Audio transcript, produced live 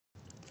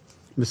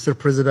Mr.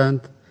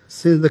 President,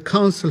 since the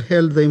Council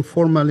held the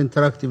informal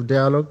interactive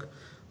dialogue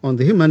on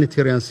the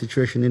humanitarian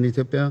situation in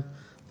Ethiopia,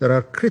 there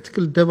are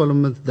critical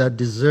developments that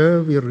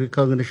deserve your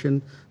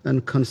recognition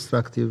and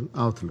constructive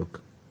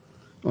outlook.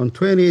 On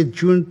 28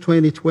 June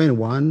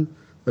 2021,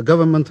 the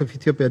government of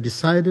Ethiopia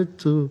decided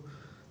to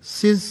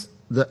cease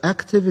the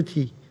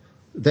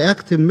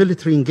active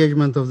military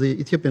engagement of the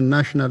Ethiopian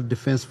National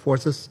Defense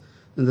Forces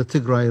in the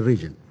Tigray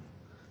region.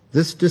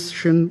 This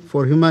decision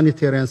for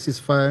humanitarian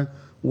ceasefire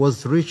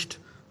was reached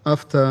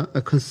after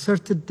a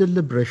concerted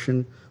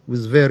deliberation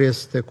with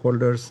various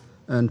stakeholders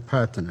and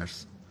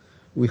partners.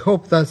 We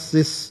hope that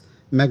this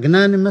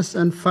magnanimous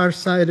and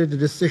far-sighted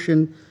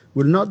decision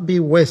will not be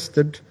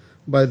wasted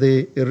by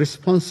the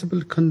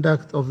irresponsible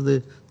conduct of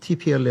the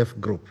TPLF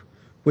group,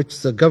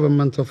 which the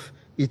government of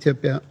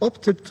Ethiopia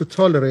opted to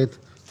tolerate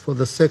for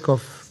the sake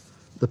of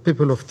the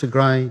people of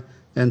Tigray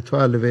and to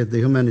elevate the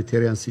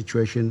humanitarian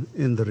situation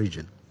in the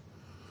region.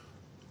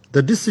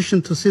 The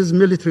decision to cease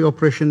military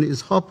operation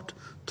is hoped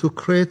to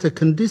create a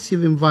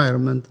conducive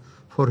environment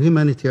for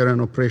humanitarian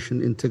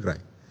operation in Tigray.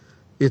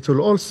 It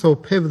will also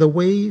pave the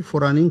way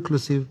for an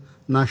inclusive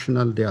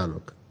national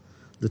dialogue.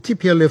 The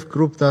TPLF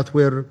group that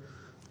were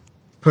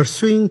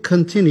pursuing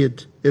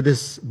continued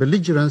its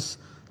belligerence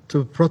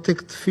to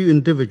protect few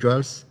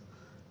individuals.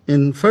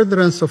 In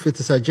furtherance of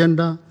its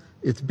agenda,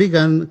 it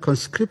began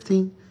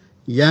conscripting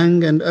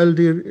young and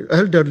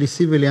elderly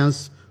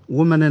civilians,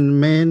 women and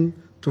men,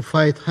 to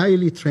fight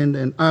highly trained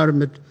and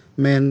armed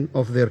men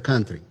of their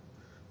country.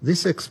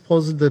 This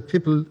exposed the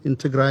people in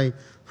Tigray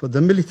for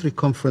the military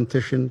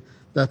confrontation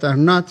that are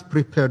not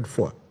prepared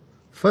for.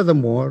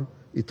 Furthermore,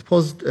 it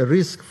posed a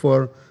risk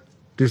for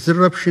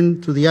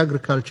disruption to the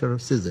agricultural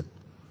season.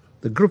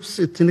 The group's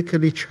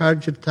ethnically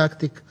charged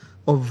tactic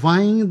of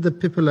vying the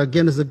people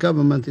against the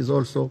government is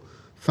also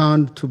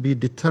found to be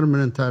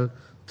detrimental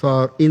to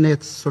our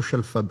innate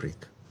social fabric.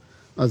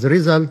 As a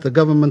result, the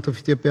government of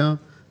Ethiopia,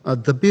 as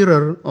the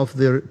bearer of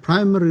their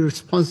primary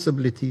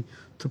responsibility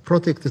to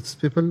protect its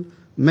people,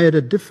 made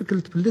a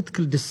difficult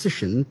political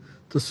decision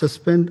to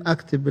suspend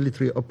active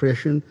military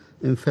operation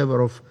in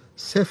favor of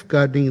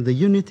safeguarding the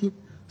unity,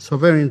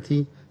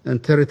 sovereignty,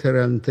 and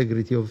territorial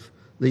integrity of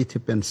the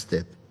Ethiopian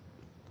state.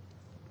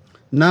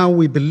 Now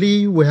we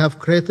believe we have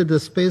created a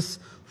space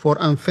for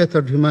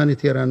unfettered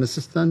humanitarian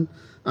assistance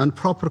and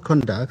proper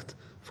conduct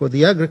for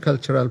the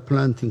agricultural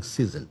planting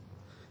season.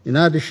 In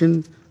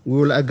addition, we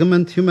will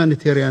augment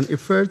humanitarian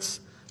efforts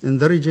in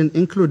the region,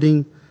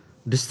 including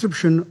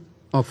distribution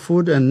of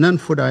food and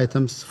non-food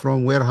items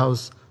from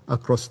warehouses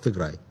across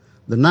Tigray.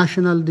 The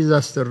National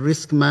Disaster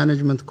Risk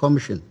Management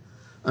Commission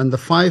and the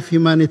 5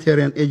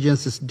 humanitarian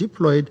agencies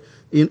deployed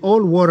in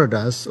all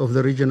waradas of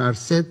the region are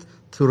set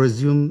to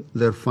resume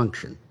their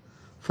function.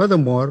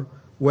 Furthermore,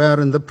 we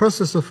are in the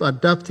process of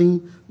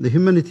adapting the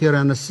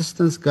humanitarian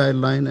assistance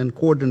guideline and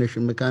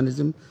coordination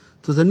mechanism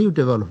to the new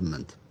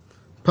development.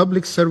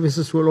 Public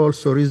services will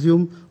also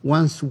resume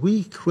once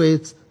we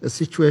create a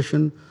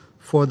situation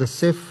for the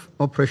safe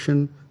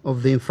operation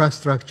of the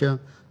infrastructure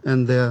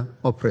and their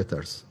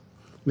operators.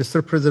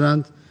 Mr.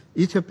 President,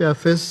 Ethiopia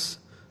faces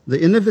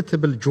the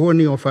inevitable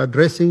journey of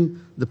addressing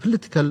the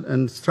political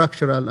and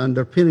structural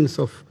underpinnings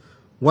of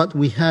what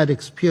we had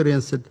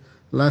experienced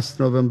last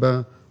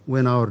November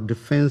when our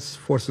defense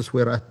forces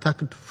were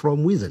attacked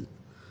from within.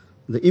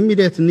 The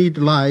immediate need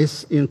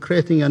lies in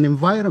creating an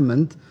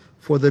environment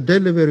for the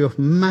delivery of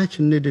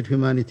much-needed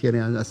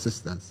humanitarian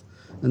assistance.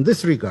 In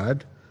this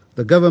regard,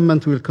 the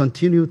government will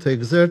continue to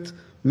exert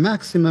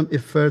maximum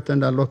effort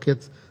and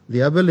allocate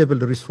the available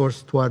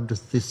resource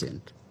towards this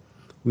end.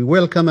 We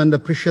welcome and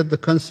appreciate the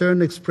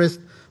concern expressed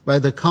by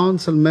the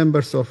Council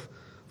members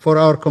for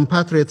our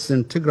compatriots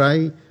in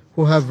Tigray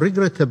who have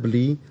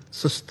regrettably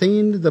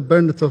sustained the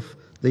burden of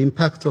the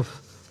impact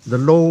of the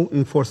law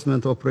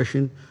enforcement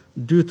operation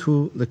due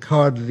to the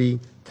cowardly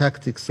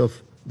tactics of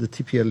the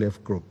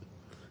TPLF group.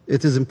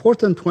 It is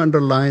important to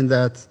underline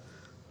that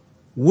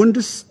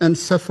wounds and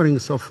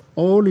sufferings of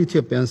all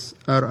Ethiopians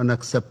are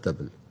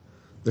unacceptable.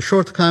 The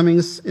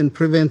shortcomings in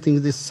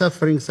preventing these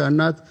sufferings are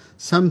not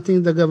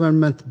something the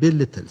government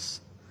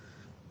belittles.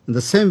 In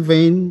the same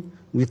vein,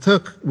 we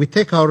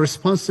take our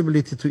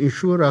responsibility to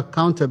ensure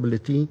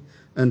accountability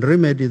and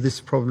remedy these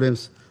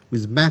problems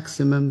with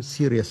maximum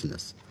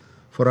seriousness.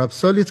 For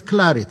absolute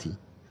clarity,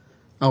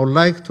 I would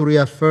like to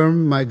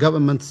reaffirm my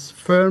government's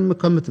firm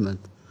commitment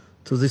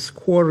to these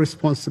core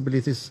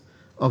responsibilities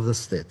of the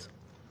state.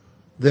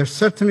 There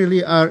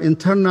certainly are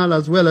internal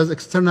as well as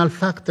external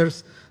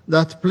factors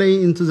that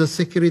play into the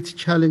security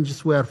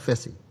challenges we are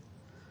facing.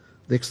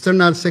 The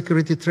external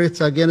security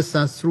threats against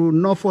us through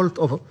no fault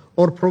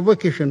or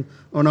provocation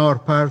on our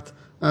part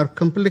are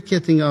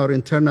complicating our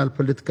internal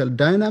political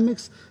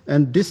dynamics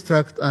and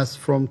distract us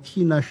from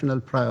key national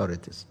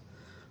priorities.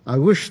 I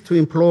wish to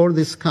implore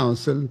this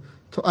Council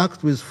to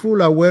act with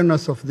full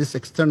awareness of this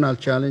external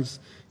challenge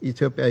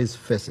Ethiopia is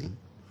facing.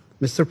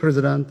 Mr.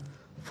 President,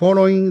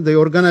 following the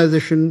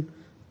organization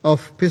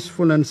of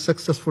peaceful and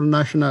successful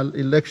national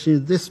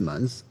elections this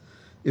month,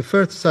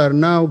 efforts are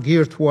now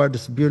geared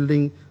towards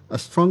building a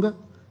stronger,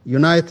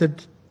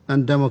 united,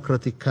 and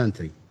democratic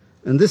country.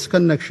 In this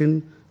connection,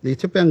 the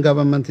Ethiopian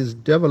government is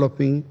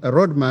developing a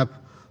roadmap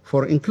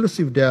for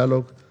inclusive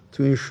dialogue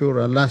to ensure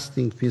a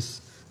lasting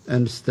peace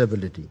and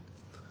stability.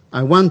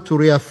 I want to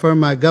reaffirm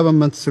my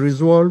government's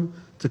resolve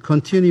to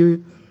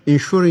continue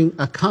ensuring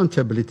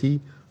accountability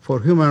for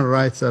human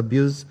rights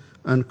abuse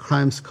and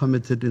crimes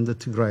committed in the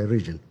Tigray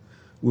region.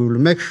 We will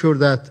make sure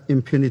that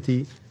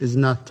impunity is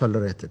not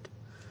tolerated.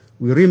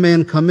 We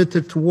remain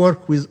committed to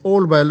work with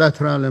all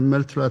bilateral and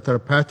multilateral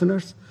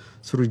partners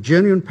through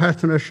genuine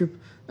partnership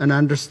and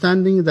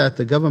understanding that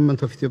the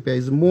government of Ethiopia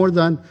is more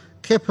than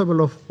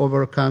capable of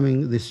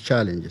overcoming these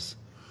challenges.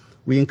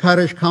 We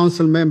encourage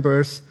Council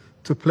members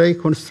to play a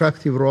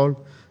constructive role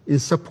in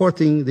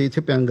supporting the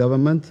Ethiopian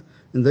government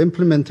in the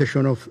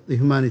implementation of the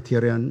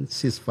humanitarian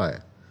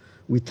ceasefire.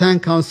 We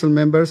thank Council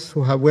members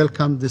who have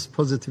welcomed this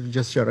positive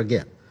gesture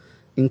again.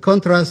 In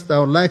contrast, I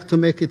would like to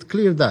make it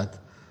clear that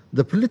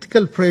the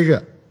political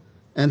pressure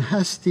and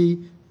hasty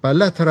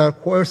bilateral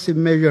coercive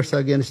measures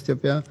against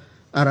Ethiopia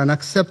are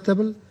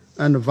unacceptable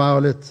and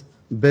violate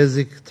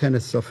basic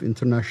tenets of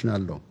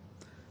international law.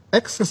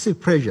 Excessive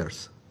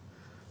pressures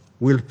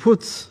will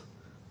put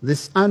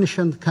this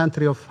ancient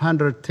country of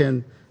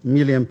 110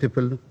 million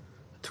people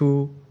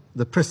to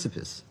the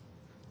precipice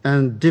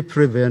and deep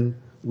ravine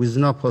with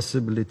no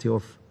possibility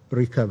of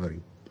recovery.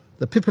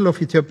 The people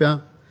of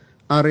Ethiopia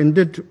are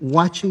indeed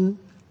watching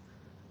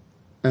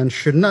and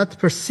should not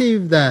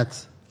perceive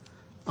that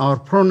our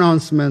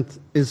pronouncement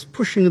is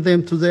pushing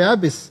them to the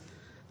abyss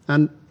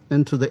and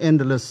into the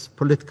endless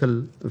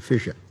political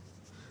fissure.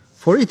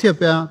 For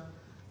Ethiopia,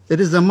 it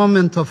is a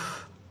moment of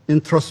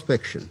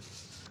introspection,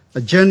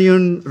 a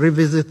genuine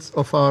revisit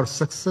of our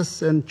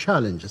success and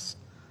challenges.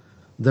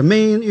 The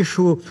main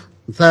issue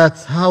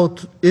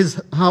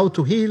is how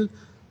to heal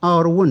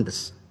our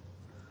wounds.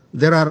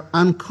 There are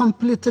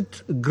uncompleted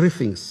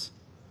grievings,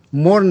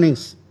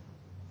 mournings,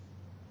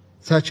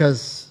 such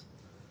as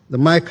the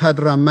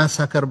Maikadra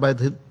massacre by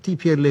the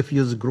TPLF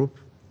youth group,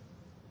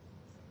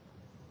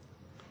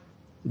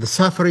 the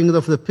suffering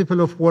of the people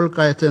of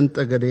Wolkayet and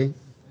Tagade,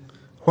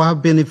 who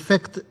have been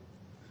evicted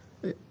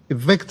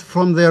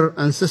from their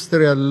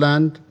ancestral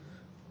land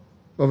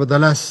over the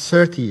last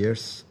 30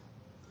 years.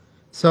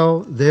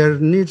 So there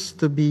needs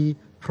to be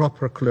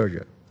proper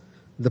closure.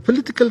 The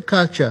political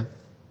culture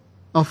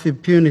of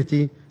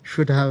impunity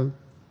should have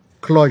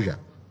closure.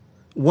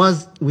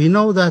 We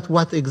know that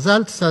what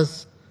exalts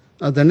us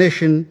as a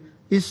nation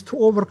is to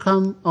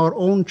overcome our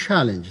own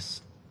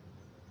challenges.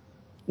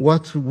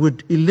 What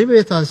would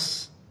elevate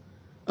us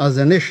as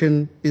a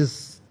nation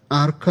is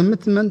our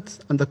commitment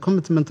and the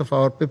commitment of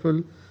our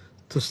people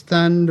to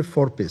stand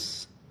for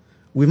peace.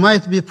 We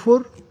might be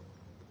poor,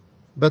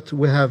 but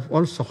we have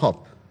also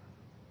hope.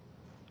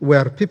 We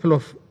are people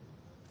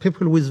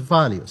with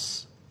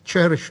values,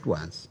 cherished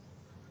ones.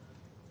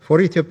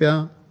 For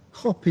Ethiopia,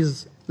 hope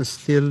is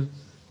still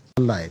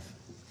alive.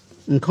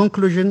 In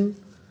conclusion,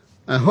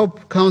 I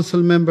hope Council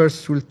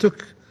members will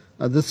take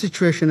the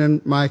situation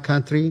in my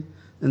country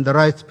in the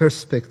right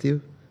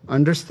perspective,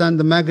 understand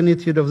the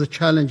magnitude of the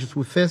challenges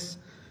we face,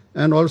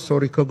 and also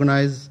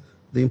recognize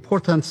the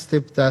important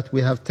step that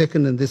we have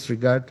taken in this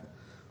regard.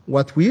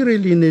 What we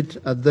really need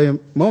at the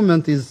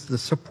moment is the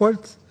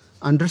support,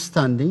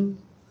 understanding,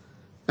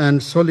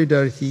 and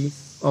solidarity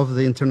of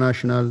the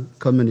international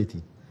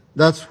community.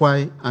 That's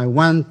why I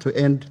want to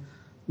end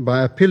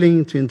by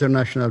appealing to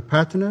international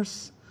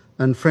partners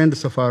and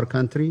friends of our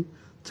country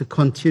to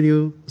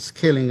continue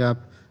scaling up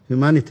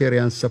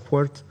humanitarian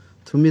support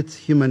to meet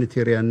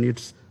humanitarian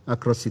needs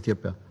across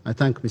Ethiopia. I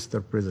thank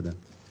Mr. President.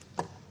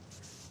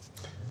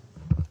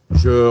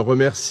 Je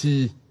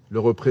remercie le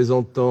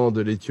représentant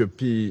de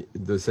l'Éthiopie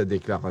de sa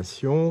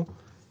déclaration.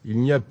 Il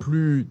n'y a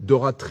plus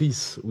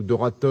d'oratrice ou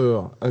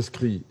d'orateur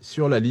inscrit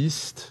sur la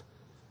liste.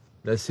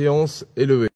 La séance est levée.